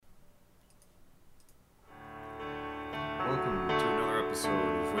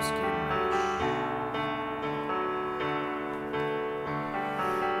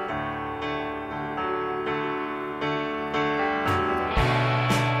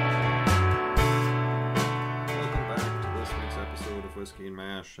Whiskey and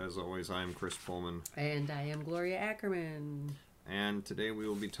Mash. As always, I am Chris Pullman. And I am Gloria Ackerman. And today we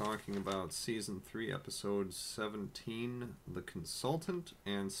will be talking about Season 3, Episode 17, The Consultant,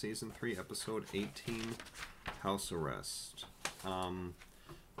 and Season 3, Episode 18, House Arrest.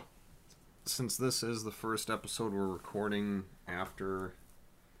 Since this is the first episode we're recording after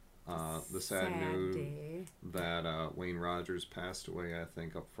the sad news day. that Wayne Rogers passed away, I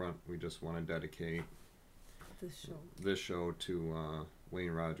think up front we just want to dedicate this show to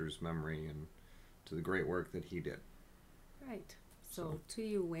Wayne Rogers' memory and to the great work that he did. Right. So to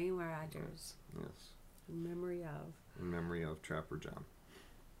you, Wayne Rogers. Yes. In memory of. In memory of Trapper John.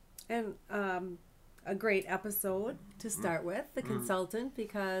 And a great episode to start with, The Consultant,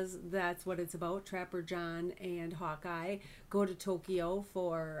 because that's what it's about. Trapper John and Hawkeye go to Tokyo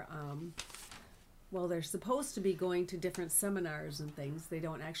for, well, they're supposed to be going to different seminars and things. They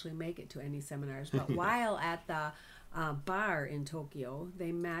don't actually make it to any seminars. But while at the bar in Tokyo,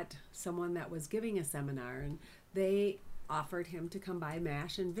 they met someone that was giving a seminar, and they offered him to come by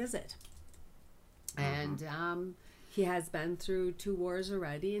MASH and visit. And he has been through 2 wars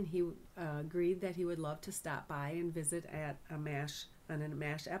already, and he agreed that he would love to stop by and visit at a MASH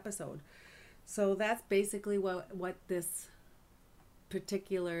episode. So that's basically what this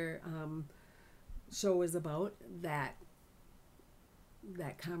particular show is about. That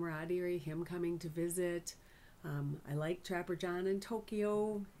camaraderie, him coming to visit. I like Trapper John in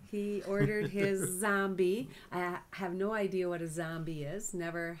Tokyo. He ordered his zombie. I have no idea what a zombie is.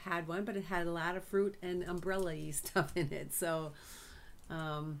 Never had one, but it had a lot of fruit and umbrella-y stuff in it. So,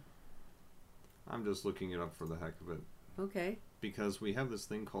 I'm just looking it up for the heck of it. Okay. Because we have this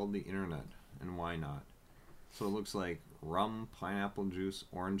thing called the internet, and why not? So it looks like rum, pineapple juice,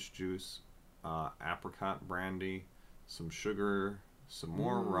 orange juice, apricot brandy, some sugar, some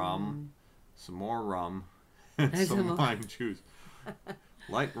more rum, some more rum, and some lime juice.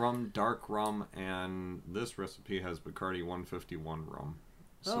 Light rum, dark rum, and this recipe has Bacardi 151 rum.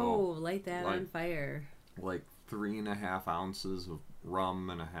 So, light that on fire. Like 3.5 ounces of rum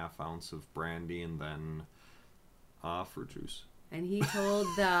and a half ounce of brandy, and then fruit juice. And he told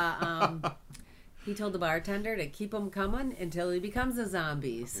the bartender to keep him coming until he becomes a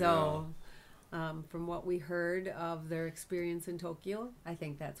zombie. So, from what we heard of their experience in Tokyo, I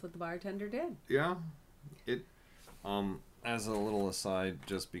think that's what the bartender did. Yeah, it. As a little aside,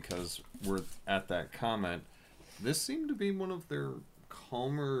 just because we're at that comment, this seemed to be one of their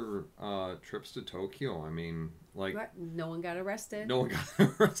calmer trips to Tokyo. I mean, like... No one got arrested. No one got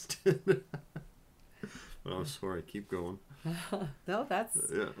arrested. But I'm sorry, keep going. No, that's...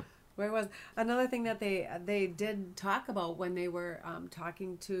 Yeah. Where it was. Another thing that they did talk about when they were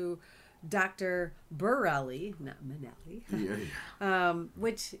talking to Dr. Burrelli, not Minelli,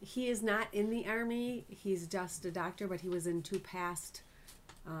 which he is not in the Army. He's just a doctor, but he was in 2 past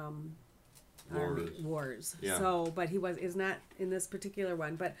wars. Yeah. So, but he is not in this particular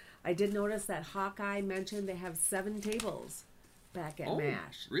one. But I did notice that Hawkeye mentioned they have 7 tables back at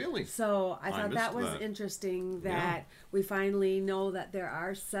MASH. Really? So I thought that was interesting that we finally know that there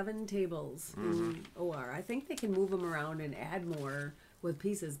are 7 tables in OR. I think they can move them around and add more with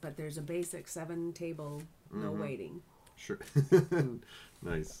pieces, but there's a basic 7 table, no waiting. Sure.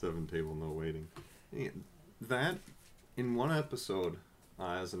 Nice, 7 table, no waiting. That, in one episode,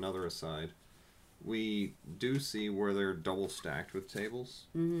 as another aside, we do see where they're double stacked with tables.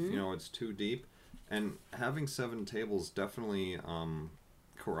 You know, it's 2 deep. And having 7 tables definitely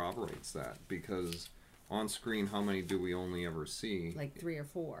corroborates that, because on screen, how many do we only ever see? Like 3 or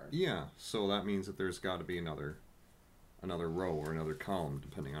 4. Yeah, so that means that there's got to be another row or another column,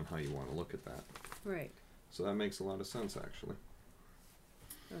 depending on how you want to look at that. Right. So that makes a lot of sense, actually.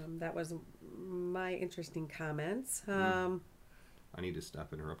 That was my interesting comments. I need to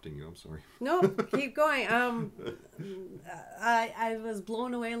stop interrupting you. I'm sorry. No, keep going. I was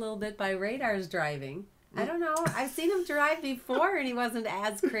blown away a little bit by Radar's driving. I don't know. I've seen him drive before, and he wasn't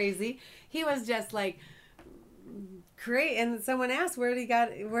as crazy. He was just like... Great. And someone asked, where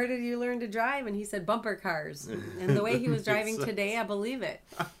did you learn to drive? And he said bumper cars. And the way he was driving today, I believe it.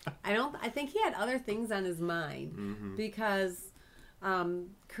 I think he had other things on his mind, because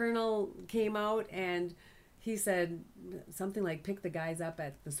Colonel came out and he said something like, pick the guys up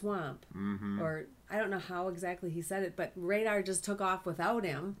at the swamp. Or I don't know how exactly he said it, but Radar just took off without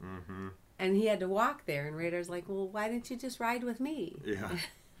him. And he had to walk there. And Radar's like, well, why didn't you just ride with me? Yeah.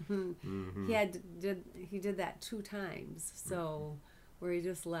 He did that 2 times, so where he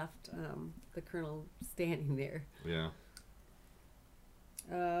just left the colonel standing there. Yeah.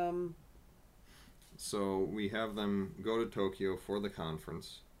 So we have them go to Tokyo for the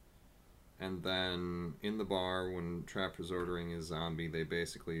conference, And then in the bar, when Trapper's ordering his zombie, they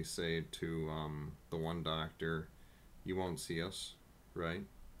basically say to the one doctor, "You won't see us, right?"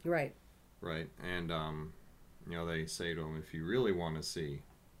 Right. Right. And they say to him, "If you really want to see,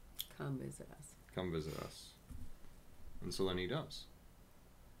 Come visit us." come visit us." And so then he does.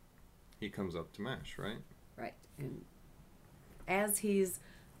 He comes up to MASH, right? Right. And as he's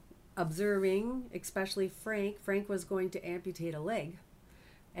observing, especially Frank was going to amputate a leg.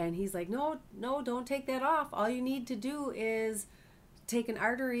 And he's like, no, don't take that off. All you need to do is take a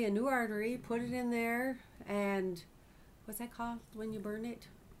new artery, put it in there, and what's that called when you burn it?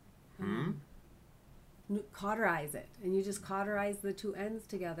 Cauterize it. And you just cauterize the two ends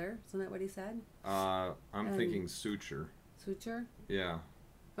together. Isn't that what he said? I'm thinking suture. Suture? Yeah.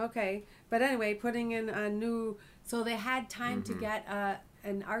 Okay. But anyway, putting in a new... So they had time to get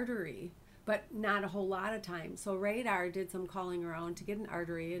an artery, but not a whole lot of time. So Radar did some calling around to get an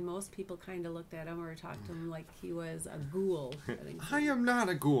artery, and most people kind of looked at him or talked to him like he was a ghoul. I am not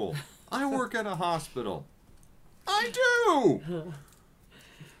a ghoul. I work at a hospital. I do!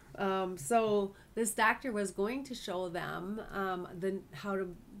 So this doctor was going to show them how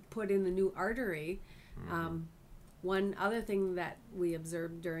to put in the new artery. One other thing that we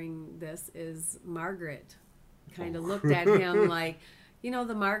observed during this is Margaret kind of looked at him like,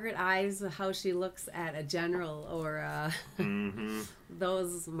 the Margaret eyes, how she looks at a general or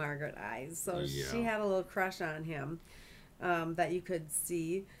those Margaret eyes. So she had a little crush on him that you could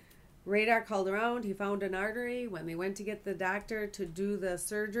see. Radar called around. He found an artery. When they went to get the doctor to do the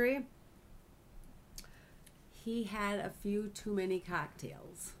surgery, he had a few too many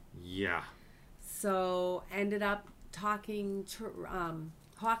cocktails. Yeah. So ended up talking to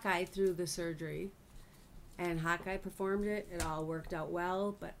Hawkeye through the surgery. And Hawkeye performed it. It all worked out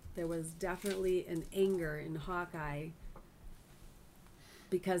well, but there was definitely an anger in Hawkeye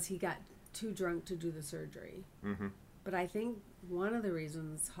because he got too drunk to do the surgery. But I think one of the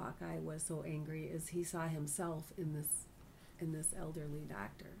reasons Hawkeye was so angry is he saw himself in this elderly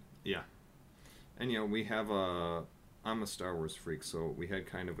doctor. Yeah. And we have I'm a Star Wars freak, so we had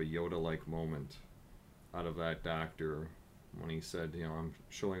kind of a Yoda-like moment out of that doctor when he said, I'm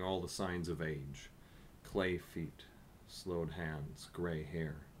showing all the signs of age. Clay feet, slowed hands, gray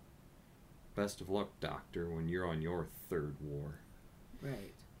hair. Best of luck, Doctor, when you're on your third war.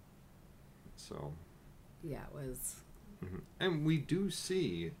 Right. So. Yeah, it was. And we do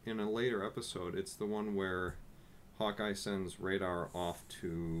see in a later episode, it's the one where Hawkeye sends Radar off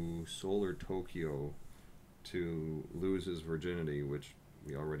to Solar Tokyo to lose his virginity, which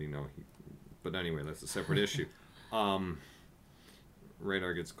we already know. But anyway, that's a separate issue.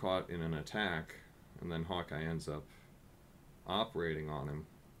 Radar gets caught in an attack. And then Hawkeye ends up operating on him.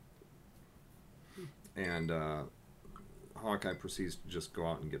 And Hawkeye proceeds to just go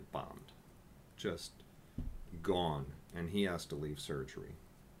out and get bombed. Just gone. And he has to leave surgery.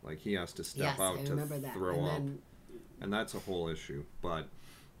 Like, he has to step out to throw up. And that's a whole issue. But,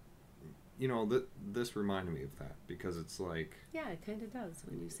 this reminded me of that. Because it's like... Yeah, it kind of does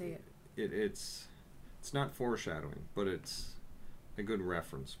when you say it. It's not foreshadowing, but it's a good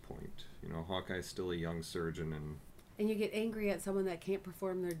reference point. Hawkeye's still a young surgeon, and you get angry at someone that can't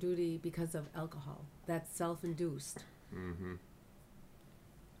perform their duty because of alcohol. That's self-induced.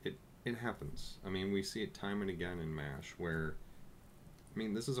 It happens. I mean, we see it time and again in MASH, where,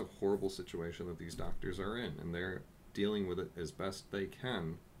 this is a horrible situation that these doctors are in, and they're dealing with it as best they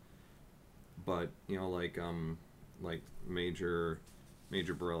can. But like Major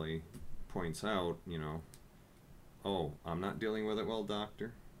Borelli points out, oh, I'm not dealing with it well,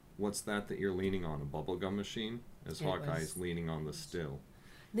 doctor. What's that you're leaning on? A bubblegum machine? As Hawkeye's leaning on the still.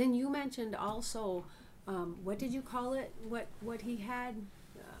 Then you mentioned also, what did you call it? What he had?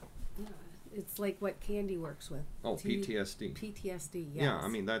 It's like what Candy works with. Oh, PTSD. PTSD, yes.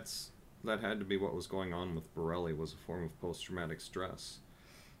 Yeah, that had to be what was going on with Borelli, was a form of post-traumatic stress.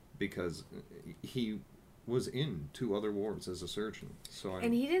 Because he was in 2 other wars as a surgeon.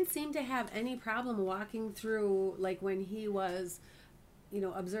 And he didn't seem to have any problem walking through, like when he was,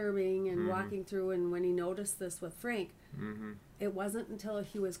 observing and walking through, and when he noticed this with Frank, it wasn't until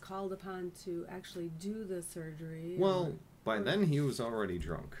he was called upon to actually do the surgery. Well, by then he was already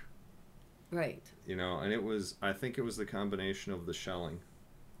drunk. Right. And I think it was the combination of the shelling,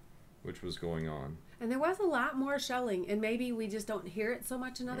 which was going on. And there was a lot more shelling, and maybe we just don't hear it so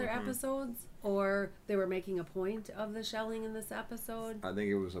much in other episodes, or they were making a point of the shelling in this episode. I think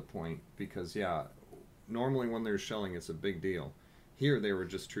it was a point, because, normally when there's shelling, it's a big deal. Here, they were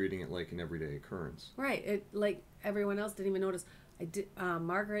just treating it like an everyday occurrence. Right. It, like everyone else didn't even notice.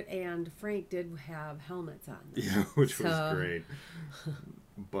 Margaret and Frank did have helmets on them. Yeah, which was great.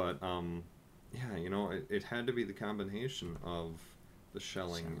 But, yeah, you know, it had to be the combination of the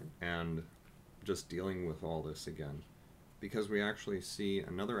shelling and just dealing with all this again. Because we actually see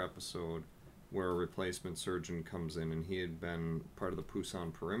another episode where a replacement surgeon comes in, and he had been part of the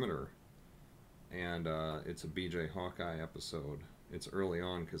Pusan perimeter. And it's a BJ Hawkeye episode. It's early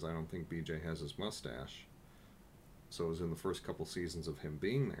on because I don't think BJ has his mustache. So it was in the first couple seasons of him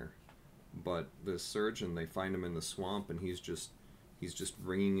being there. But this surgeon, they find him in the swamp, and he's just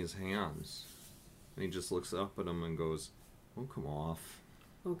wringing his hands. And he just looks up at him and goes, "Oh, come off."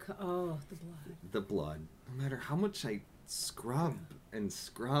 Oh, the blood. The blood. No matter how much I scrub and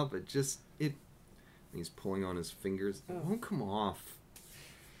scrub, and he's pulling on his fingers. It won't come off.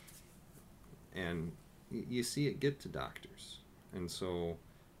 And you see it get to doctors. And so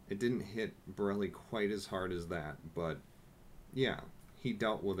it didn't hit Borelli quite as hard as that. But yeah, he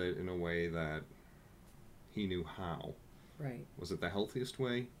dealt with it in a way that he knew how. Right. Was it the healthiest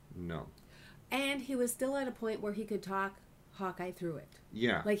way? No. And he was still at a point where he could talk Hawkeye through it.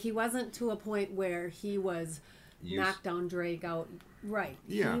 Yeah. Like, he wasn't to a point where he was knocked down, drag out. Right.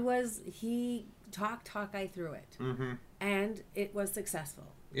 Yeah. He talked Hawkeye through it. Mm-hmm. And it was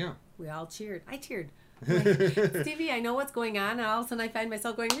successful. Yeah. We all cheered. I cheered. Like, Stevie, I know what's going on, and all of a sudden I find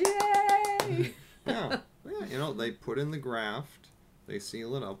myself going, yay! Yeah. Yeah, you know, they put in the graft, they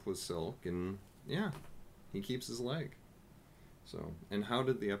seal it up with silk, and yeah, he keeps his leg. So, and how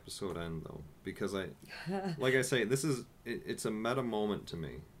did the episode end, though? Because like I say, it's a meta moment to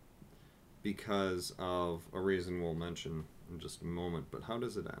me because of a reason we'll mention in just a moment. But how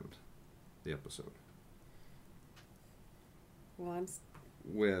does it end, the episode? Well,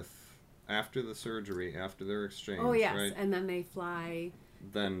 with after the surgery, after their exchange. Oh yes, right? And then they fly.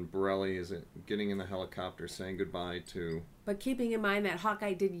 Then Borelli is getting in the helicopter, saying goodbye to. But keeping in mind that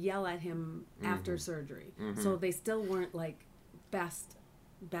Hawkeye did yell at him after surgery, so they still weren't like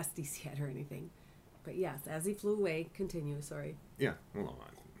besties yet or anything. But yes, as he flew away, continue. Sorry. Yeah. Well,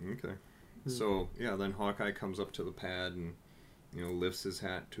 okay. So yeah, then Hawkeye comes up to the pad and lifts his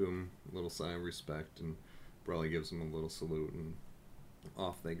hat to him, a little sign of respect, and Borelli gives him a little salute, and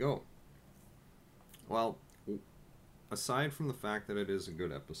off they go. Well, aside from the fact that it is a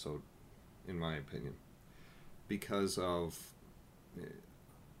good episode, in my opinion, because of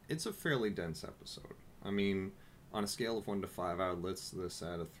it's a fairly dense episode. I mean, on a scale of 1 to 5, I would list this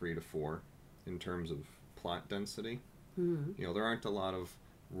at a 3 to 4 in terms of plot density. Mm-hmm. There aren't a lot of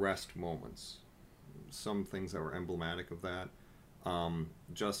rest moments. Some things that were emblematic of that.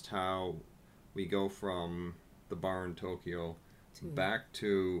 Just how we go from the bar in Tokyo back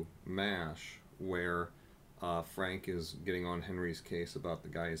to MASH, where Frank is getting on Henry's case about the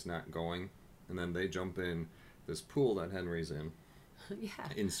guy is not going, and then they jump in this pool that Henry's in,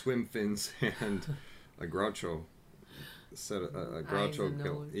 in swim fins, and a Groucho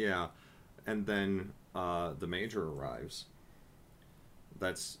kill. Yeah, and then the Major arrives.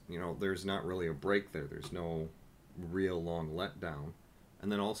 That's there's not really a break there. There's no real long letdown.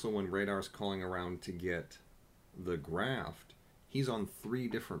 And then also when Radar's calling around to get the graft, he's on 3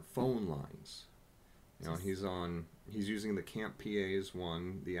 different phone lines. He's using the camp PA's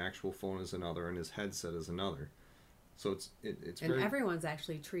one, the actual phone is another, and his headset is another. So it's and very, everyone's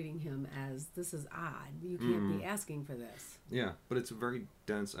actually treating him as, this is odd. You can't be asking for this. Yeah, but it's a very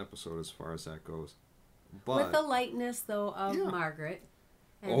dense episode as far as that goes. But with the lightness though of Margaret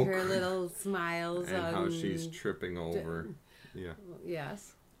and her little smiles and how she's tripping over. Yeah.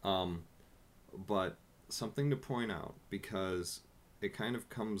 Yes. But something to point out, because it kind of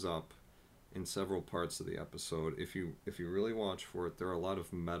comes up in several parts of the episode. If you really watch for it, there are a lot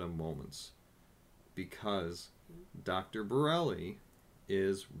of meta moments, because Dr. Borelli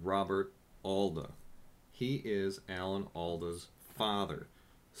is Robert Alda. He is Alan Alda's father.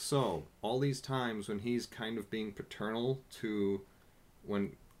 So all these times when he's kind of being paternal to,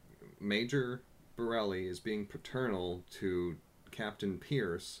 when Major Borelli is being paternal to Captain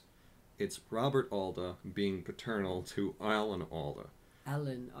Pierce, it's Robert Alda being paternal to Alan Alda.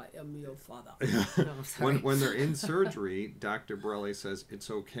 Alan, I am your father. No, sorry. When they're in surgery, Dr. Borelli says, "It's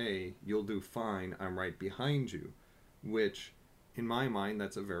okay, you'll do fine, I'm right behind you," which, in my mind,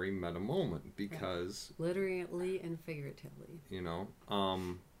 that's a very meta moment, because... literally and figuratively.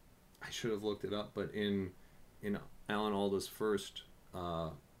 I should have looked it up, but in Alan Alda's first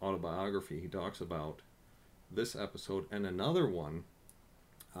autobiography, he talks about this episode and another one.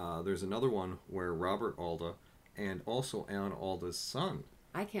 There's another one where Robert Alda and also Alan Alda's son.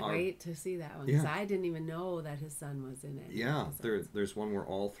 I can't wait to see that one, because I didn't even know that his son was in it. Yeah, there's one where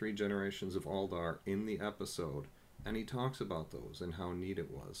all 3 generations of Alda are in the episode, and he talks about those and how neat it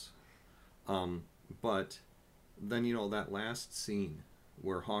was. But then, that last scene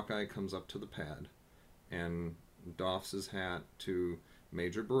where Hawkeye comes up to the pad and doffs his hat to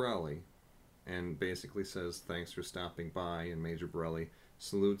Major Borelli and basically says, "Thanks for stopping by," and Major Borelli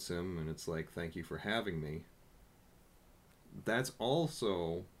salutes him, and it's like, "Thank you for having me." That's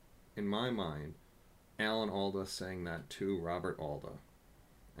also, in my mind, Alan Alda saying that to Robert Alda,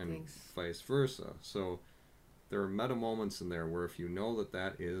 and Thanks. vice versa. So there are meta moments in there where if you know that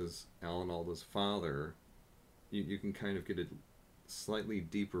that is Alan Alda's father, you can kind of get a slightly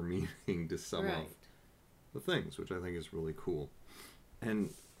deeper meaning to some of the things, which I think is really cool.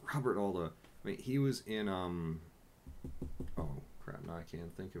 And Robert Alda, I mean, he was in oh crap, now I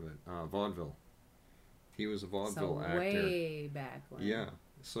can't think of it. Vaudeville. He was a vaudeville actor. Way back when. Yeah.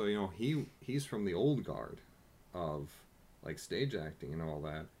 So, you know, he's from the old guard of like stage acting and all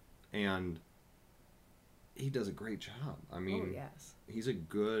that, and he does a great job. I mean, oh, yes. He's a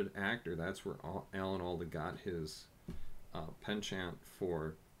good actor. That's where Alan Alda got his penchant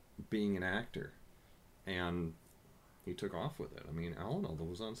for being an actor, and he took off with it. I mean, Alan Alda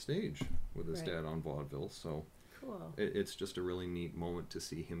was on stage with his dad on vaudeville, so cool. It's just a really neat moment to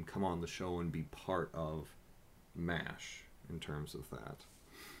see him come on the show and be part of MASH in terms of that.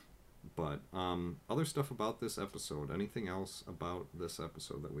 But other stuff about this episode. Anything else about this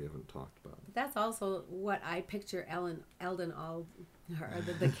episode that we haven't talked about? That's also what I picture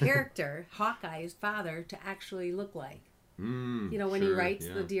the character, Hawkeye's father, to actually look like. You know, when he writes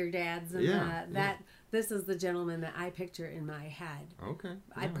the Dear Dads and this is the gentleman that I picture in my head. Okay.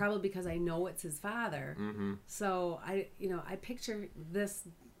 I probably because I know it's his father. Mm-hmm. So I picture this,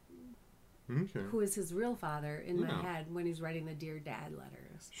 who is his real father, in my head when he's writing the Dear Dad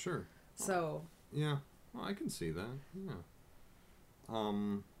letters. Sure. So. Yeah. Well, I can see that. Yeah.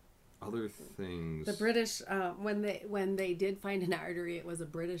 Other things. The British, when they did find an artery, it was a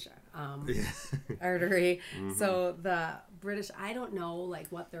British artery. Mm-hmm. So the British, I don't know like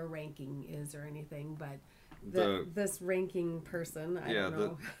what their ranking is or anything, but this ranking person, I don't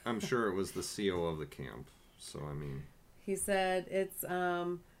know. I'm sure it was the CO of the camp. So I mean, he said it's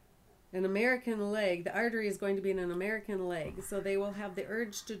an American leg. The artery is going to be in an American leg, so they will have the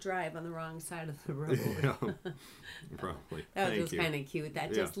urge to drive on the wrong side of the road. Yeah, probably. That was just kind of cute.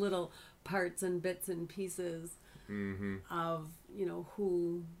 That just little parts and bits and pieces of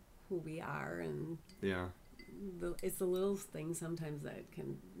who we are, and it's the little things sometimes that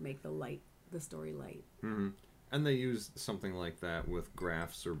can make the story light. Mm-hmm. And they use something like that with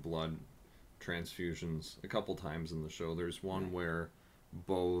grafts or blood transfusions a couple times in the show. There's one where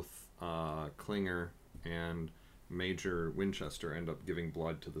both Klinger and Major Winchester end up giving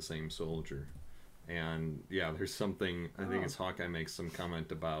blood to the same soldier. And there's something, I think it's Hawkeye makes some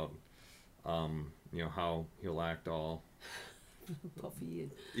comment about how he'll act all puffy.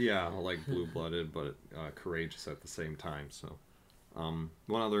 Yeah, like blue-blooded, but courageous at the same time. So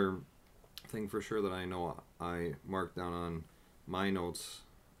one other thing for sure that I know I marked down on my notes,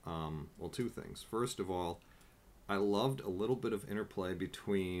 two things. First of all, I loved a little bit of interplay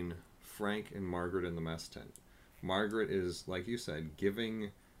between Frank and Margaret in the mess tent. Margaret is, like you said,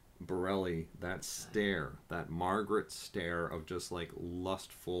 giving Borelli that stare, that Margaret stare of just like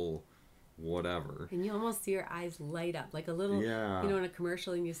lustful whatever. And you almost see her eyes light up, like a little, in a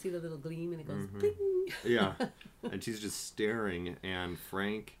commercial, and you see the little gleam and it goes bing. Yeah, and she's just staring, and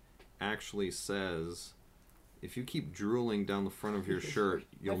Frank actually says, "If you keep drooling down the front of your shirt,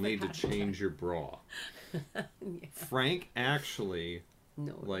 you'll need to change your bra." Frank actually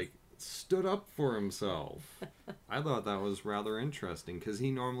stood up for himself. I thought that was rather interesting because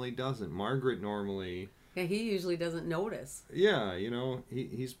he normally doesn't. Margaret normally... Yeah, he usually doesn't notice. Yeah,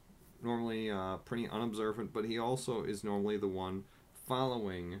 he's normally pretty unobservant, but he also is normally the one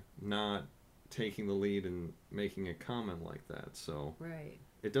following, not taking the lead and making a comment like that. So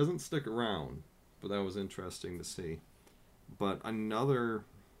it doesn't stick around, but that was interesting to see. But another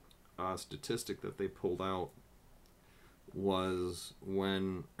statistic that they pulled out was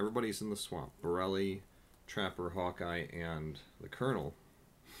when everybody's in the swamp, Borelli, Trapper, Hawkeye, and the Colonel,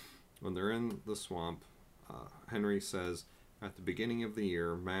 when they're in the swamp, Henry says, at the beginning of the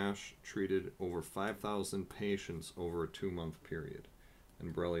year, MASH treated over 5,000 patients over a 2-month period.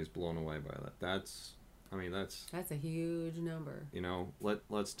 And Borelli's blown away by that. That's a huge number.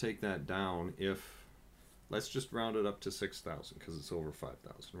 Let's take that down. Let's just round it up to 6,000 because it's over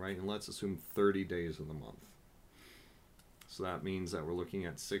 5,000, right? And let's assume 30 days of the month. So that means that we're looking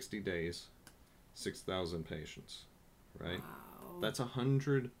at 60 days, 6,000 patients, right? Wow. That's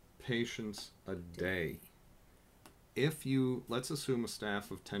 100 patients a day. Let's assume a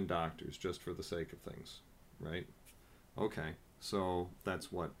staff of 10 doctors just for the sake of things, right? Okay, so that's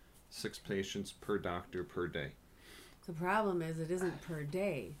 6 patients per doctor per day. The problem is it isn't per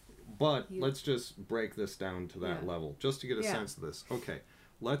day. But let's just break this down to that Yeah. level, just to get a Yeah. sense of this. Okay,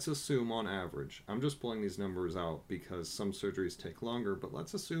 let's assume on average, I'm just pulling these numbers out because some surgeries take longer, but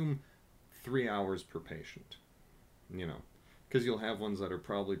let's assume 3 hours per patient. You know, because you'll have ones that are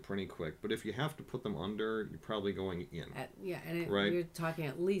probably pretty quick. But if you have to put them under, you're probably going in. Right. You're talking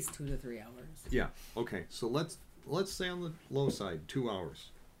at least 2 to 3 hours. Yeah. Okay. So let's say on the low side, 2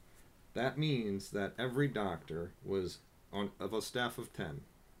 hours. That means that every doctor was of a staff of 10,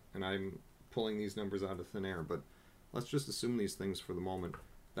 and I'm pulling these numbers out of thin air, but let's just assume these things for the moment.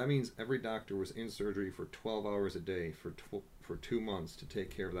 That means every doctor was in surgery for 12 hours a day for 2 months to take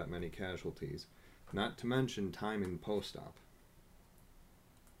care of that many casualties. Not to mention time in post-op.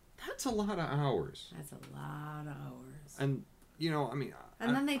 That's a lot of hours. That's a lot of hours. And, you know, I mean...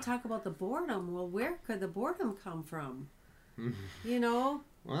 And then they talk about the boredom. Well, where could the boredom come from? You know?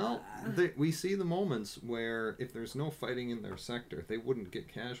 Well, we see the moments where if there's no fighting in their sector, they wouldn't get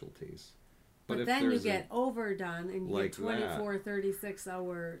casualties. But if then you there's get overdone and you like get 24,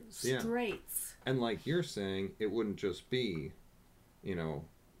 36-hour straights. And like you're saying, it wouldn't just be, you know,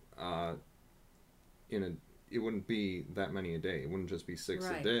 it wouldn't be that many a day. It wouldn't just be 6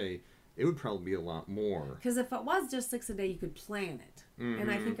 a day. It would probably be a lot more. Because if it was just 6 a day, you could plan it. Mm-hmm.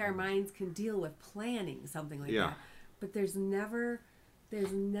 And I think our minds can deal with planning something like that. But there's never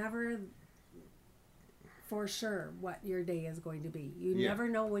for sure what your day is going to be. You never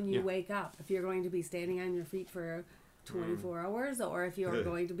know when you wake up if you're going to be standing on your feet for 24 hours or if you're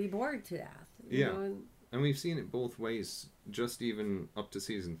going to be bored to death. You know? And we've seen it both ways, just even up to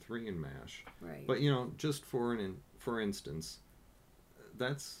season 3 in MASH. Right. But, you know, just for instance,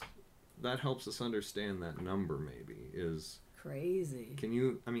 that helps us understand that number maybe is... Crazy. Can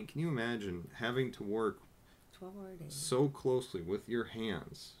you imagine having to work 12-hour days so closely with your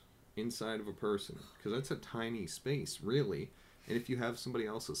hands inside of a person? Because that's a tiny space, really. And if you have somebody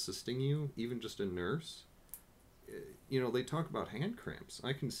else assisting you, even just a nurse... You know, they talk about hand cramps.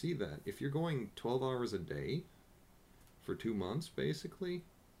 I can see that. If you're going 12 hours a day for 2 months, basically,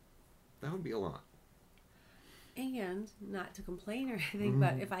 that would be a lot. And, not to complain or anything,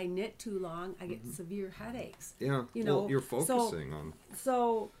 but if I knit too long, I get severe headaches. Yeah, you know, you're focusing on...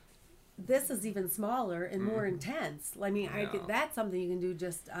 So, this is even smaller and more intense. I mean, that's something you can do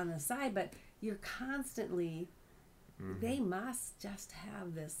just on the side, but you're constantly... They must just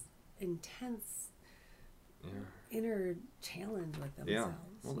have this intense... inner challenge with themselves,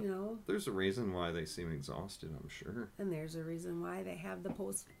 well, you know? There's a reason why they seem exhausted, I'm sure. And there's a reason why they have the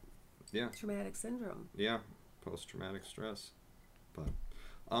post-traumatic syndrome. Yeah, post-traumatic stress. But,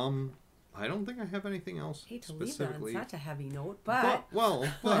 I don't think I have anything else I hate to specifically. leave on such a heavy note, but... Well,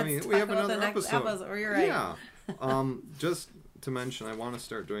 I mean, we have another episode. You're right. Yeah. Just to mention, I want to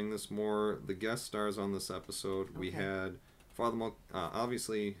start doing this more. The guest stars on this episode, we had...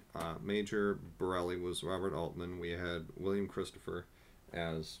 obviously, Major Borelli was Robert Altman. We had William Christopher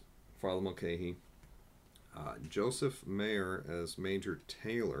as Father Mulcahy. Joseph Mayer as Major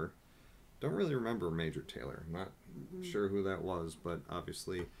Taylor. Don't really remember Major Taylor. I'm not sure who that was, but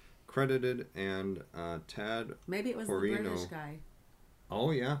obviously credited. And Tad Maybe it was Porino. the British guy.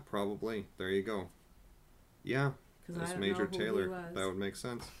 Oh, yeah, probably. There you go. Yeah, as Major Taylor. That would make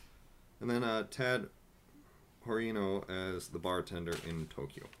sense. And then Tad Horino as the bartender in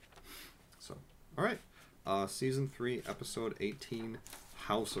Tokyo. So, all right. Season 3, episode 18,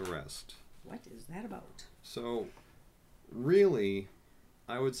 House Arrest. What is that about? So, really,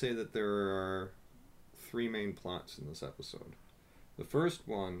 I would say that there are 3 main plots in this episode. The first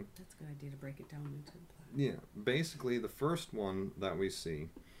one... That's a good idea to break it down into plots. Yeah, basically the first one that we see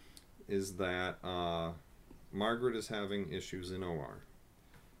is that Margaret is having issues in OR.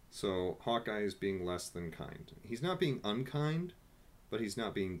 So Hawkeye is being less than kind. He's not being unkind, but he's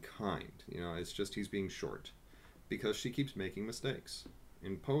not being kind. You know, it's just he's being short because she keeps making mistakes.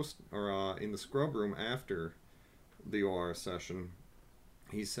 In the scrub room after the OR session,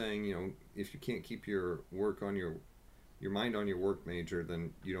 he's saying, you know, if you can't keep your work on your mind on your work, Major,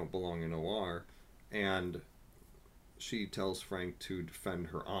 then you don't belong in OR. And she tells Frank to defend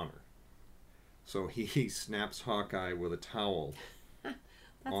her honor. So he snaps Hawkeye with a towel.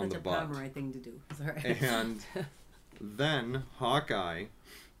 That's on such the a butt. Pomeroy thing to do. Sorry. And then Hawkeye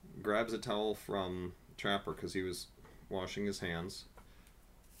grabs a towel from Trapper because he was washing his hands.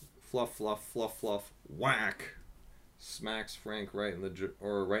 Fluff, fluff, fluff, fluff, whack! Smacks Frank right in the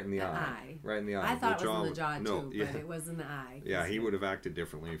eye. Right in the eye. I thought it was in the jaw No, too, yeah. but it was in the eye. Yeah, he would have acted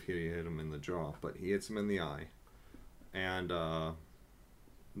differently if he hit him in the jaw, but he hits him in the eye. And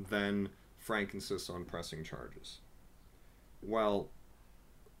then Frank insists on pressing charges. Well,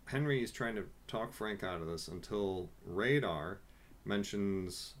 Henry is trying to talk Frank out of this until Radar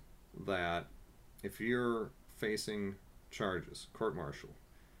mentions that if you're facing charges, court-martial,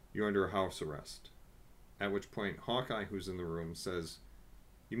 you're under house arrest. At which point Hawkeye, who's in the room, says,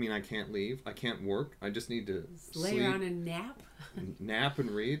 "You mean I can't leave? I can't work? I just need to lay around and nap? Nap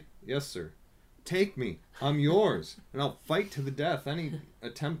and read? Yes, sir. Take me. I'm yours. And I'll fight to the death any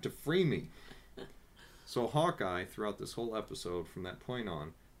attempt to free me." So Hawkeye, throughout this whole episode, from that point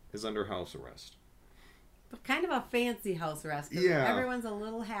on, is under house arrest. But kind of a fancy house arrest. 'Cause everyone's a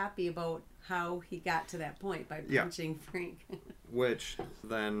little happy about how he got to that point by punching Frank. Which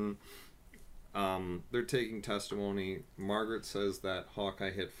then they're taking testimony. Margaret says that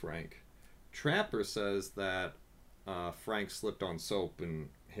Hawkeye hit Frank. Trapper says that Frank slipped on soap and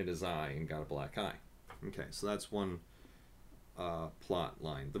hit his eye and got a black eye. Okay, so that's one plot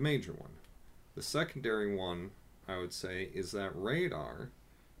line, the major one. The secondary one, I would say, is that Radar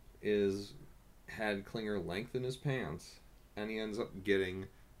had Klinger lengthen his pants, and he ends up getting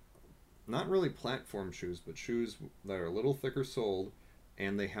not really platform shoes, but shoes that are a little thicker soled,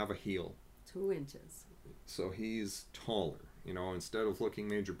 and they have a heel. 2 inches. So he's taller. You know, instead of looking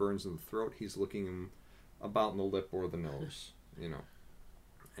Major Burns in the throat, he's looking him about in the lip or the nose. You know,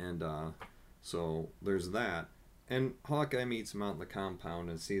 and so there's that. And Hawkeye meets him out in the compound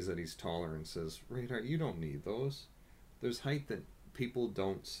and sees that he's taller and says, "Radar, you don't need those. There's height that people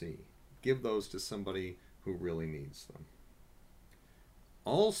don't see. Give those to somebody who really needs them."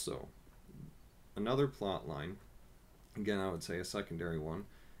 Also, another plot line, again I would say a secondary one,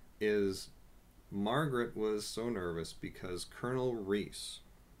 is Margaret was so nervous because Colonel Reese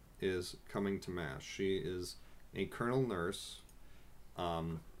is coming to Mass. She is a colonel nurse,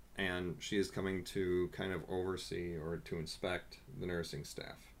 and she is coming to kind of oversee or to inspect the nursing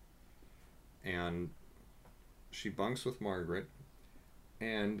staff. And she bunks with Margaret,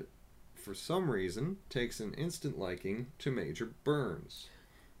 and for some reason takes an instant liking to Major Burns.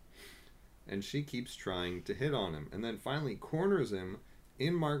 And she keeps trying to hit on him, and then finally corners him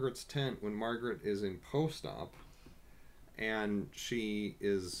in Margaret's tent when Margaret is in post-op, and she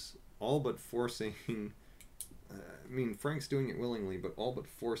is all but forcing Frank's doing it willingly, but all but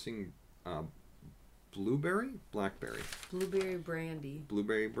forcing blueberry brandy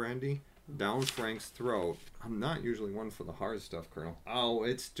down Frank's throat. I'm not usually one for the hard stuff, Colonel. Oh,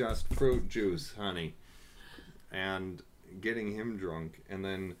 it's just fruit juice, honey. And getting him drunk, and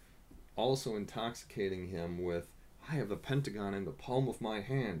then also intoxicating him with, "I have the Pentagon in the palm of my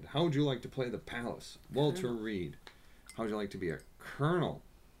hand. How would you like to play the palace? Walter Reed. How would you like to be a colonel?"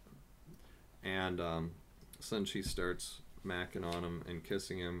 And so then she starts macking on him and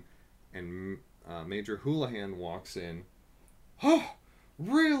kissing him, and Major Houlihan walks in. "Oh,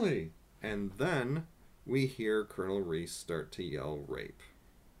 really?" And then we hear Colonel Reese start to yell rape.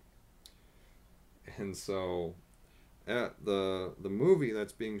 And so at the movie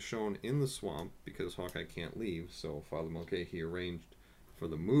that's being shown in the swamp, because Hawkeye can't leave, so Father Mulcahy arranged for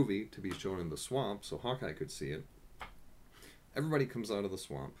the movie to be shown in the swamp so Hawkeye could see it. Everybody comes out of the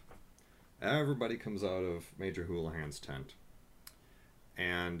swamp. Everybody comes out of Major Houlihan's tent.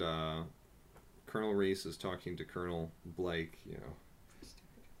 And Colonel Reese is talking to Colonel Blake, you know.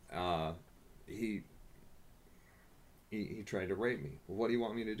 He tried to rape me. "Well, what do you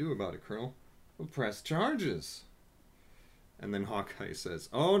want me to do about it, Colonel?" "Well, press charges." And then Hawkeye says,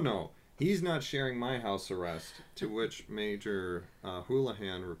 "Oh no, he's not sharing my house arrest." To which Major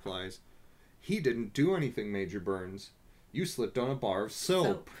Houlihan replies, "He didn't do anything, Major Burns. You slipped on a bar of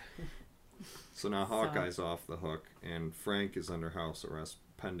soap." So now Hawkeye's off the hook, and Frank is under house arrest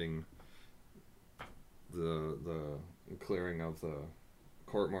pending the clearing of the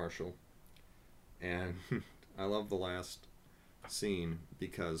court-martial. And I love the last scene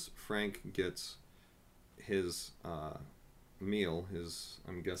because Frank gets his meal,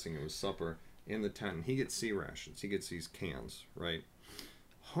 I'm guessing it was supper, in the tent. And he gets sea rations. He gets these cans, right?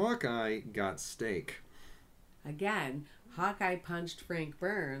 Hawkeye got steak. Again, Hawkeye punched Frank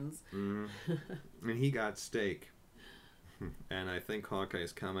Burns. And he got steak. And I think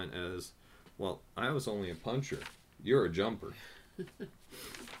Hawkeye's comment is, "Well, I was only a puncher. You're a jumper."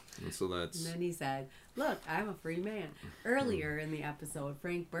 And so that's... And then he said, "Look, I'm a free man." Earlier in the episode,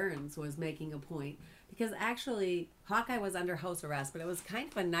 Frank Burns was making a point, because actually Hawkeye was under house arrest, but it was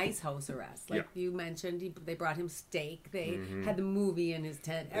kind of a nice house arrest. Like you mentioned, they brought him steak. They had the movie in his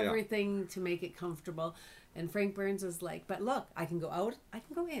tent, everything to make it comfortable. And Frank Burns was like, "But look, I can go out, I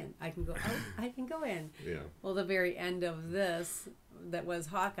can go in. I can go out, I can go in." Yeah. Well, the very end of this, that was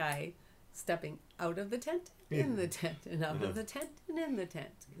Hawkeye stepping out of the tent, in the tent, and out of the tent, and in the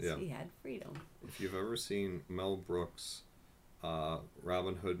tent. Because he had freedom. If you've ever seen Mel Brooks'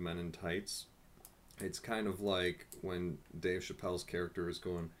 Robin Hood Men in Tights. It's kind of like when Dave Chappelle's character is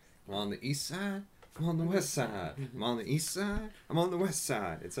going, I'm on the east side, I'm on the west side, I'm on the east side, I'm on the west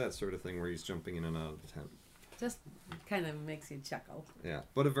side. It's that sort of thing where he's jumping in and out of the tent. Just kind of makes you chuckle. Yeah,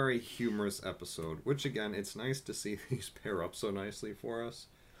 but a very humorous episode, which again, it's nice to see these pair up so nicely for us,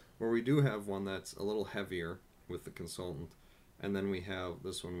 where we do have one that's a little heavier with the consultant, and then we have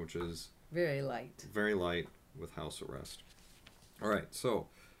this one which is very light with house arrest. All right, so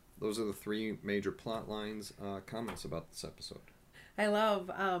those are the three major plot lines. Comments about this episode? I love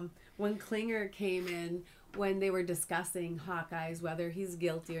when Klinger came in, when they were discussing Hawkeye's, whether he's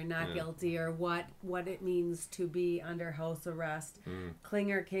guilty or not guilty, or what it means to be under house arrest.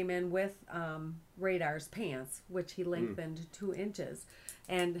 Klinger came in with Radar's pants, which he lengthened 2 inches.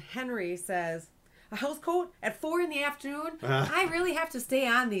 And Henry says, a house coat at 4 p.m? I really have to stay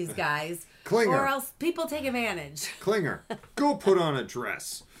on these guys. Klinger. Or else people take advantage. Klinger, go put on a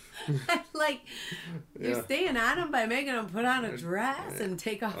dress. Like, you're staying on them by making them put on a dress and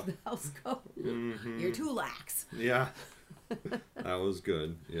take off the house coat. You're too lax. Yeah. That was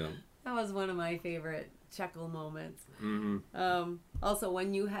good. Yeah. That was one of my favorite chuckle moments. Also,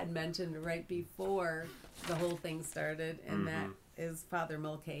 when you had mentioned right before the whole thing started, and that is Father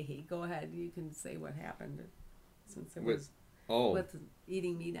Mulcahy. Go ahead. You can say what happened, since it was with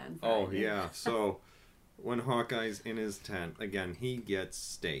eating meat on Friday. Oh, yeah. So when Hawkeye's in his tent, again, he gets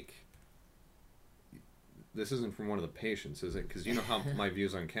steak. This isn't from one of the patients, is it? Because you know how my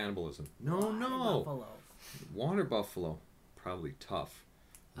views on cannibalism. No. Buffalo. Water buffalo. Probably tough.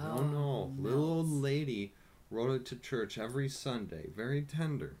 No. Little old lady rode it to church every Sunday. Very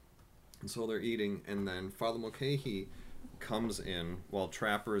tender. And so they're eating, and then Father Mulcahy comes in while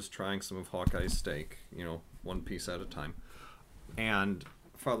Trapper is trying some of Hawkeye's steak, one piece at a time. And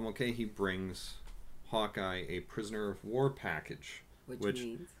Father Mulcahy brings Hawkeye a prisoner of war package. Which,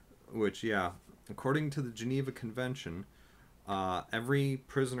 according to the Geneva Convention, every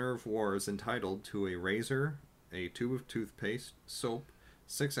prisoner of war is entitled to a razor, a tube of toothpaste, soap,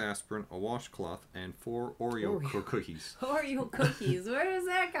 6 aspirin, a washcloth, and 4 Oreo cookies. Oreo cookies? Where does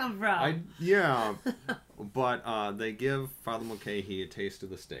that come from? But they give Father Mulcahy a taste of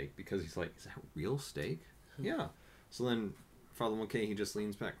the steak because he's like, is that real steak? Yeah. So then Father Mulcahy just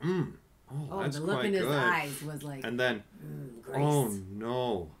leans back. That's the look quite in his good. eyes was like, and then, grace. Oh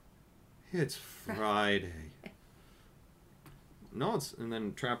no, it's Friday. And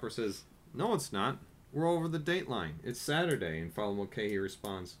then Trapper says, no, it's not. We're over the date line. It's Saturday. And Father Mulcahy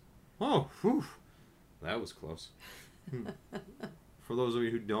responds, oh, whew, that was close. For those of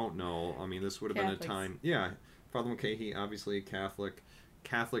you who don't know, I mean, this would have been a time. Yeah, Father Mulcahy, obviously a Catholic.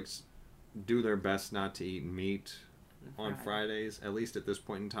 Catholics do their best not to eat meat on Fridays. At least at this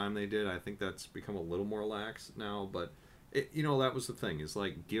point in time they did. I think that's become a little more lax now, but that was the thing, is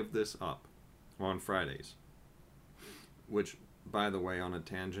like, give this up on Fridays. Which, by the way, on a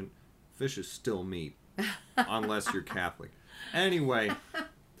tangent, fish is still meat unless you're Catholic. Anyway,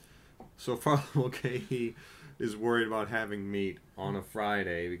 so Father Mulcahy is worried about having meat on a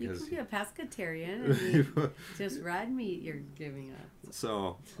Friday because you could be a pescatarian and just red meat you're giving up.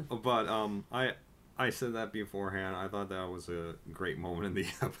 So, but I said that beforehand. I thought that was a great moment in the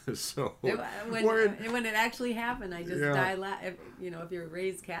episode. When it actually happened, I just died laughing. If you're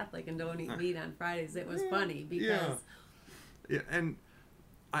raised Catholic and don't eat meat on Fridays, it was funny because. Yeah, and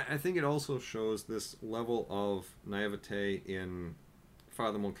I think it also shows this level of naivete in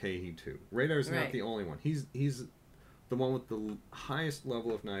Father Mulcahy too. Radar's not the only one. He's the one with the highest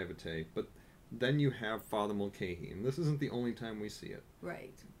level of naivete, but then you have Father Mulcahy, and this isn't the only time we see it.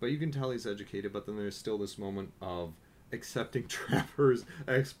 Right. But you can tell he's educated, but then there's still this moment of accepting Trapper's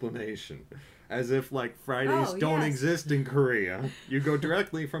explanation. As if, like, Fridays don't exist in Korea. You go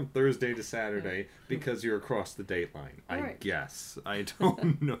directly from Thursday to Saturday because you're across the date line. I guess. I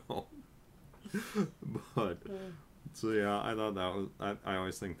don't know. But, so yeah, I thought that was, I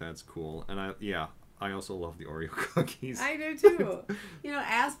always think that's cool. And I also love the Oreo cookies. I do too.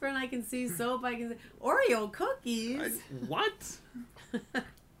 Aspirin I can see, soap I can see. Oreo cookies? What?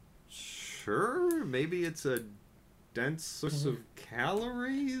 Sure, maybe it's a dense source of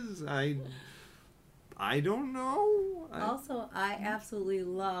calories. I don't know. Also, I absolutely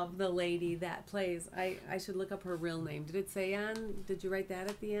love the lady that plays. I should look up her real name. Did it say did you write that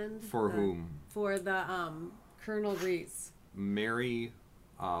at the end? For whom? For the Colonel Reese. Mary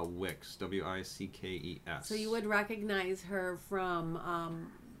Wickes, Wickes. So you would recognize her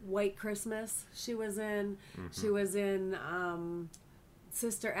from White Christmas. She was in. She was in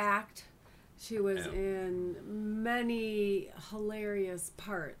Sister Act. She was in many hilarious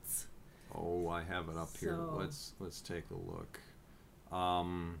parts. Oh, I have it up here. Let's take a look.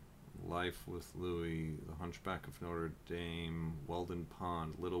 Life with Louie, The Hunchback of Notre Dame, Weldon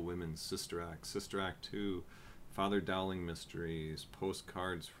Pond, Little Women, Sister Act 2, Father Dowling Mysteries,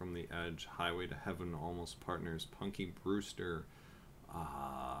 Postcards from the Edge, Highway to Heaven, Almost Partners, Punky Brewster,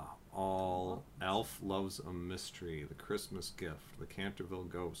 all Elf Loves a Mystery, The Christmas Gift, The Canterville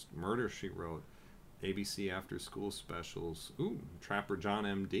Ghost, Murder, She Wrote, ABC After School Specials, Trapper John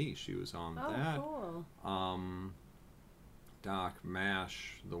MD, she was on that. Cool. Doc,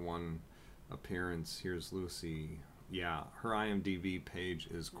 MASH, the one appearance, Here's Lucy. Yeah, her IMDb page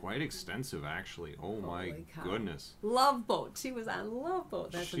is quite extensive, actually. Oh my goodness. Love Boat. She was on Love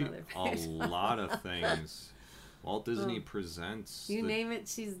Boat. That's another page. A lot of things. Walt Disney Presents. You name it,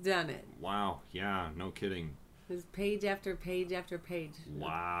 she's done it. Wow, yeah, no kidding. There's page after page after page.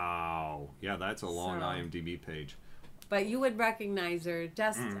 Wow. Yeah, that's a long IMDb page. But you would recognize her,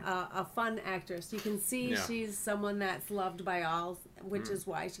 just a fun actress. You can see she's someone that's loved by all, which is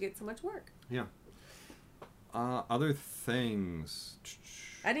why she gets so much work. Yeah. Other things.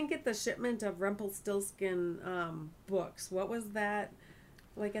 I didn't get the shipment of Rumpelstiltskin books. What was that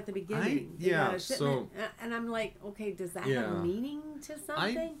like at the beginning? And I'm like, okay, does that have meaning to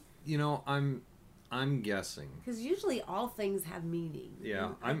something? I'm guessing, because usually all things have meaning. Yeah,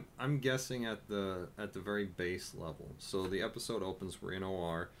 I'm guessing at the very base level. So the episode opens, we're in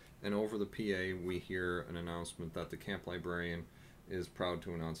OR, and over the PA we hear an announcement that the camp librarian is proud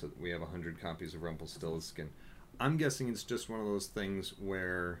to announce that we have 100 copies of Rumpelstiltskin. I'm guessing it's just one of those things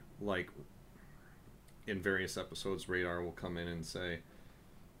where, like, in various episodes, Radar will come in and say,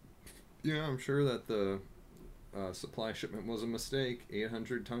 yeah, I'm sure that the supply shipment was a mistake.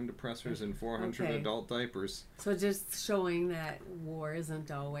 800 tongue depressors and 400 adult diapers. So just showing that war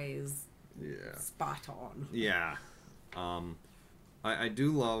isn't always spot on. Yeah. I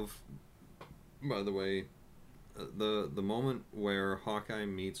do love, by the way, the moment where Hawkeye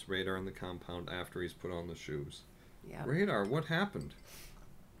meets Radar in the compound after he's put on the shoes. Yeah. Radar, what happened?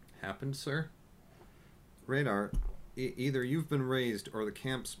 Happened, sir? Radar, either you've been raised or the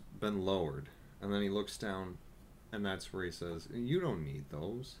camp's been lowered. And then he looks down, and that's where he says, you don't need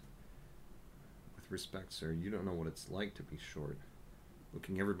those. With respect, sir, you don't know what it's like to be short.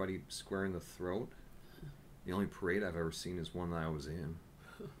 Looking everybody square in the throat. The only parade I've ever seen is one that I was in.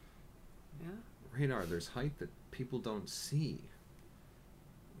 Yeah. Radar, there's height that people don't see.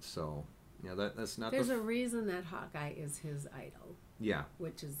 So, yeah, that's not. There's a reason that Hawkeye is his idol. Yeah.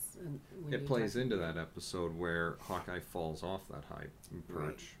 Which is it plays into that episode where Hawkeye falls off that height perch.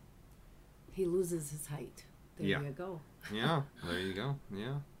 Right. He loses his height. There you go. Yeah, there you go.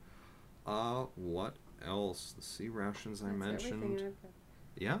 Yeah. What else? The sea rations I mentioned.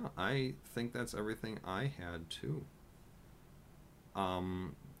 Yeah, I think that's everything I had too.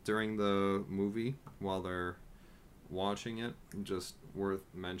 During the movie, while they're watching it, just worth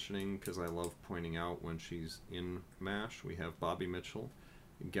mentioning, because I love pointing out when she's in MASH, we have Bobby Mitchell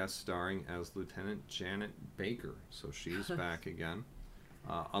guest starring as Lieutenant Janet Baker. So she's back again.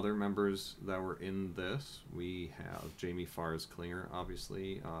 Other members that were in this, we have Jamie Farrs Klinger,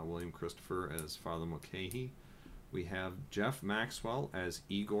 obviously, William Christopher as Father Mulcahy. We have Jeff Maxwell as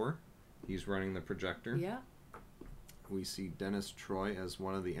Igor. He's running the projector. Yeah. We see Dennis Troy as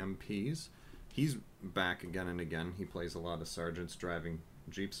one of the MPs. He's back again and again. He plays a lot of sergeants driving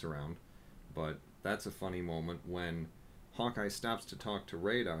jeeps around. But that's a funny moment when Hawkeye stops to talk to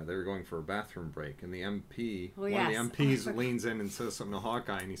Radar. They're going for a bathroom break, and the MP, one of the MPs leans in and says something to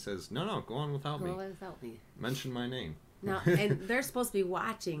Hawkeye, and he says, no, go on without me. Go on without me. Mention my name. No, and they're supposed to be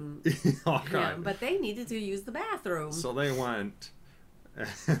watching him, but they needed to use the bathroom. So they went,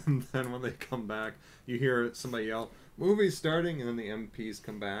 and then when they come back, you hear somebody yell, movie's starting, and then the MPs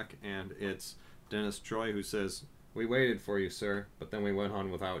come back, and it's Dennis Troy who says, we waited for you, sir, but then we went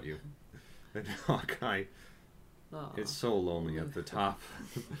on without you. And Hawkeye, it's so lonely at the top.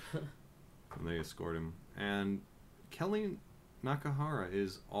 And they escort him. And Kelly Nakahara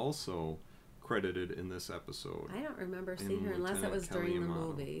is also credited in this episode. I don't remember seeing her unless it was during the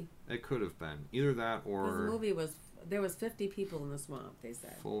movie. It could have been. Either that or... Because the movie was... There was 50 people in the swamp, they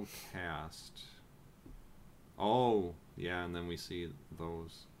said. Full cast. Oh, yeah, and then we see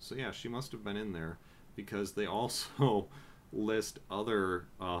those. So yeah, she must have been in there, because they also list other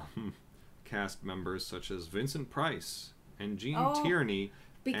cast members such as Vincent Price and Gene Tierney,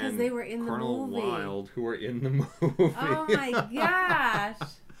 because and they were in Colonel the movie. Wild, who were in the movie. Oh my gosh!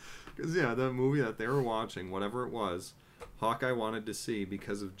 Because the movie that they were watching, whatever it was, Hawkeye wanted to see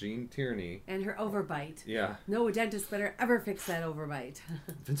because of Gene Tierney and her overbite. Yeah. No dentist better ever fix that overbite.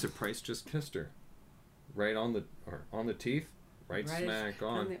 Vincent Price just kissed her, right on the teeth, right smack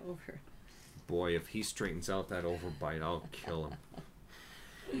on. The over. Boy, if he straightens out that overbite, I'll kill him.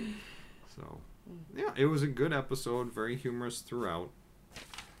 So, yeah, it was a good episode. Very humorous throughout.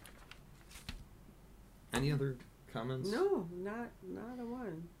 Any other comments? No, not a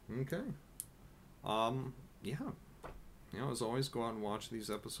one. Okay. Yeah. You know, as always, go out and watch these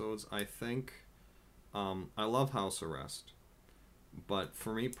episodes. I think, I love House Arrest. But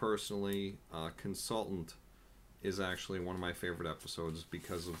for me personally, Consultant is actually one of my favorite episodes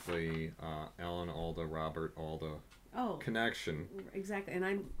because of the Alan Alda, Robert Alda connection. Exactly, and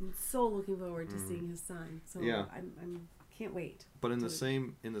I'm so looking forward to seeing his son. So yeah. I'm can't wait. But in the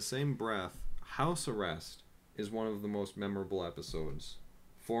same breath, House Arrest is one of the most memorable episodes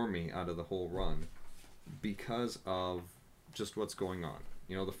for me out of the whole run because of just what's going on.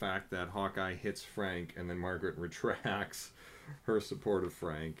 You know, the fact that Hawkeye hits Frank and then Margaret retracts her support of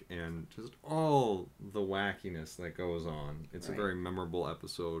Frank, and just all the wackiness that goes on. It's a very memorable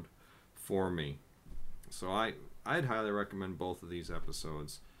episode for me. So I'd highly recommend both of these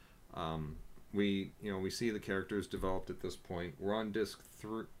episodes. We see the characters developed at this point. We're on disc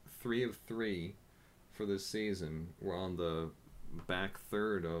 3 of 3 for this season. We're on the back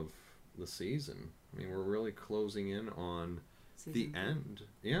third of the season. I mean, we're really closing in on the end.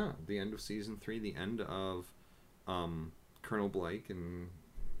 Yeah, the end of season 3, the end of Colonel Blake and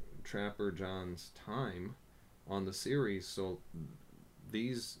Trapper John's time on the series. So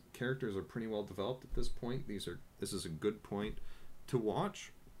these characters are pretty well developed at this point. This is a good point to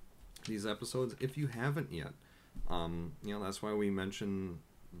watch these episodes if you haven't yet. That's why we mention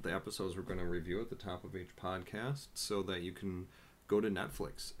the episodes we're going to review at the top of each podcast, so that you can go to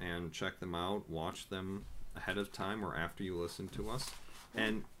Netflix and check them out, watch them ahead of time or after you listen to us.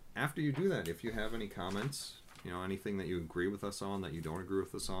 And after you do that, if you have any comments, anything that you agree with us on, that you don't agree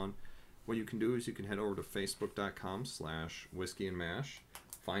with us on, what you can do is you can head over to facebook.com/whiskeyandmash.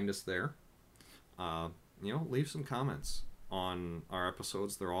 Find us there. Leave some comments on our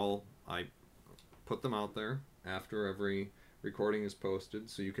episodes. I put them out there after every recording is posted,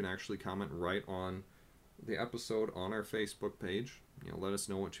 so you can actually comment right on the episode on our Facebook page. Let us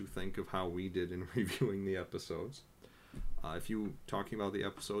know what you think of how we did in reviewing the episodes. If you talking about the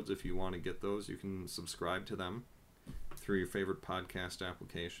episodes, if you want to get those, you can subscribe to them through your favorite podcast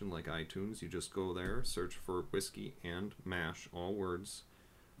application like iTunes. You just go there, search for Whiskey and Mash, all words,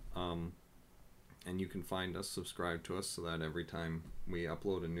 and you can find us, subscribe to us, so that every time we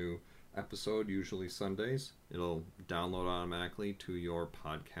upload a new episode, usually Sundays, it'll download automatically to your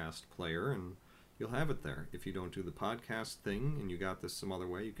podcast player, and you'll have it there. If you don't do the podcast thing and you got this some other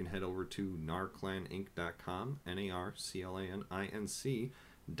way, you can head over to narclaninc.com,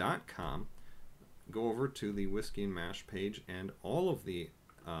 narclaninc.com. Go over to the Whiskey and Mash page, and all of the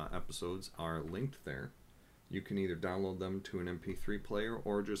episodes are linked there. You can either download them to an MP3 player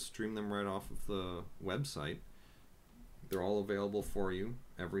or just stream them right off of the website. They're all available for you,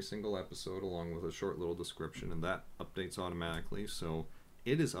 every single episode, along with a short little description, and that updates automatically, so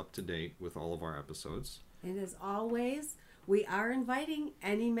it is up to date with all of our episodes. And as always, we are inviting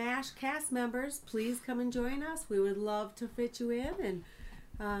any MASH cast members. Please come and join us. We would love to fit you in and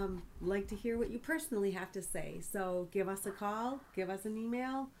like to hear what you personally have to say. So give us a call, give us an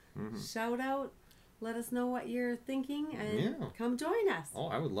email, shout out, let us know what you're thinking, and come join us. Oh,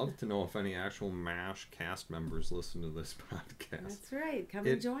 I would love to know if any actual MASH cast members listen to this podcast. That's right. Come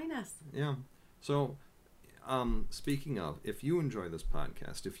and join us. Yeah. So, speaking of, if you enjoy this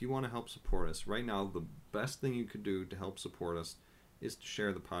podcast, if you want to help support us, right now the best thing you could do to help support us is to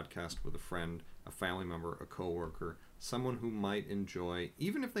share the podcast with a friend, a family member, a coworker, someone who might enjoy,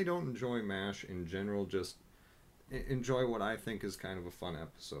 even if they don't enjoy MASH in general, just enjoy what I think is kind of a fun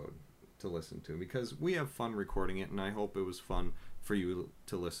episode to listen to, because we have fun recording it, and I hope it was fun for you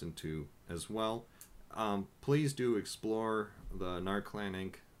to listen to as well. Please do explore the Narclan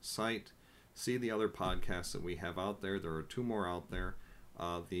Inc. site. See the other podcasts that we have out there. There are 2 more out there.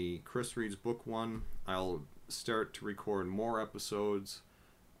 The Chris Reads Book one, I'll start to record more episodes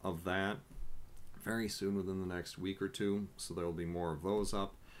of that very soon, within the next week or 2, so there will be more of those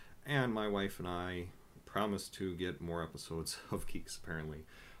up. And my wife and I promise to get more episodes of Geeks Apparently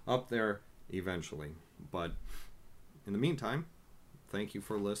up there eventually. But in the meantime, thank you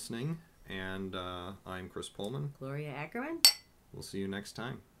for listening, and I'm Chris Pullman. Gloria Ackerman. We'll see you next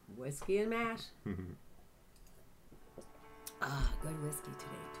time. Whiskey and Mash. Good whiskey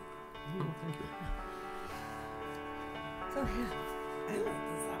today, too. Oh, thank you. So, yeah, I like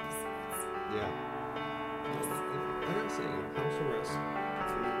these episodes. Yeah. I gotta say, House Arrest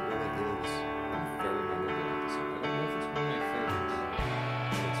for me really is a very memorable episode. I don't know if it's one of my favorites,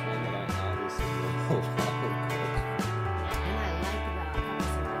 but it's one that I obviously love a lot. And I like the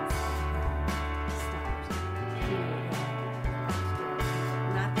episodes that start.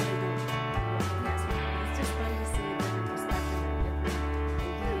 Not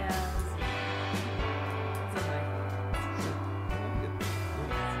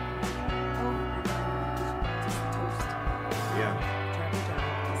Yeah. Trapper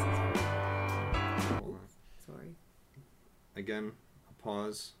John. Hold on. Sorry. Again, a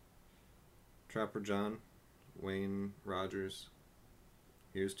pause. Trapper John, Wayne Rogers,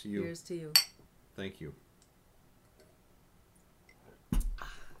 here's to you. Here's to you. Thank you.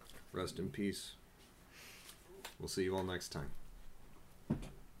 Rest in peace. We'll see you all next time.